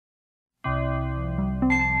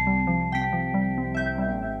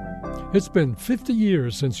It's been 50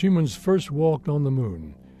 years since humans first walked on the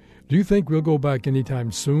moon. Do you think we'll go back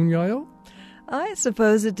anytime soon, Yael? I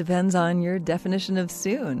suppose it depends on your definition of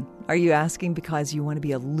soon. Are you asking because you want to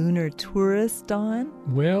be a lunar tourist, Don?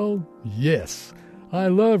 Well, yes. I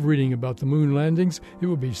love reading about the moon landings. It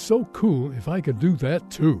would be so cool if I could do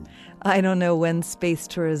that, too. I don't know when space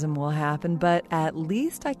tourism will happen, but at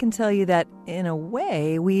least I can tell you that, in a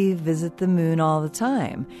way, we visit the moon all the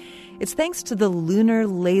time. It's thanks to the Lunar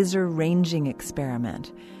Laser Ranging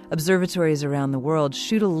Experiment. Observatories around the world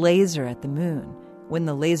shoot a laser at the moon. When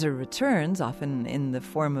the laser returns, often in the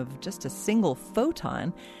form of just a single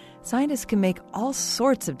photon, scientists can make all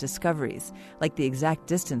sorts of discoveries, like the exact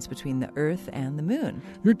distance between the Earth and the moon.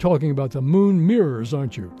 You're talking about the moon mirrors,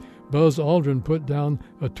 aren't you? Buzz Aldrin put down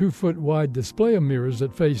a 2-foot-wide display of mirrors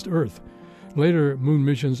that faced Earth. Later, moon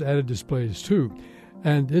missions added displays, too.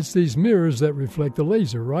 And it's these mirrors that reflect the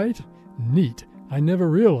laser, right? Neat. I never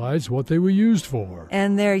realized what they were used for.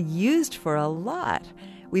 And they're used for a lot.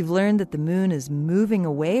 We've learned that the moon is moving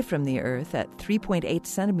away from the Earth at 3.8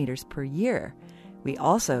 centimeters per year. We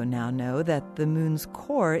also now know that the moon's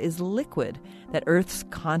core is liquid, that Earth's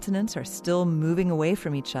continents are still moving away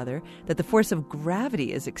from each other, that the force of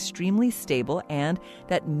gravity is extremely stable, and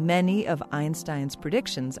that many of Einstein's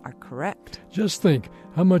predictions are correct. Just think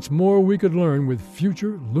how much more we could learn with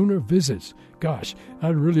future lunar visits. Gosh,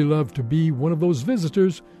 I'd really love to be one of those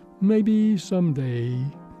visitors, maybe someday.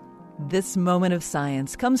 This moment of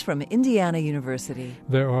science comes from Indiana University.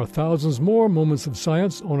 There are thousands more moments of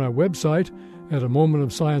science on our website at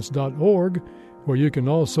amomentofscience.org, where you can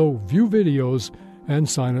also view videos and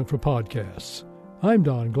sign up for podcasts. I'm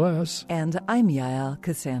Don Glass. And I'm Yael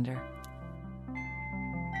Ksander.